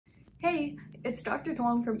Hey, it's Dr.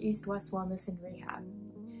 Duong from East West Wellness Rehab.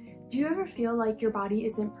 Do you ever feel like your body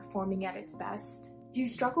isn't performing at its best? Do you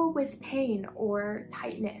struggle with pain or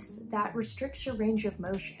tightness that restricts your range of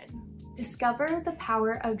motion? Discover the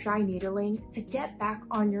power of dry needling to get back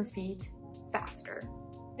on your feet faster.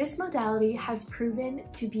 This modality has proven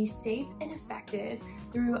to be safe and effective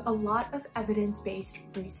through a lot of evidence-based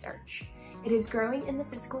research. It is growing in the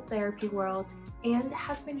physical therapy world and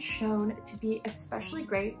has been shown to be especially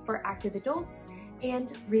great for active adults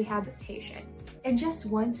and rehab patients. In just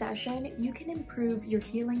one session, you can improve your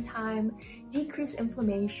healing time, decrease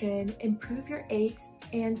inflammation, improve your aches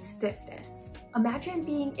and stiffness. Imagine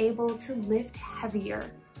being able to lift heavier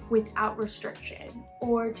without restriction,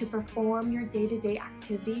 or to perform your day-to-day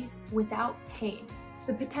activities without pain.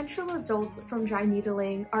 The potential results from dry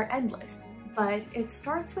needling are endless, but it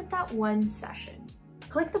starts with that one session.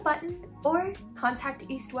 Click the button or contact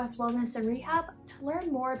East West Wellness and Rehab to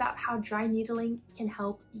learn more about how dry needling can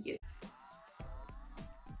help you.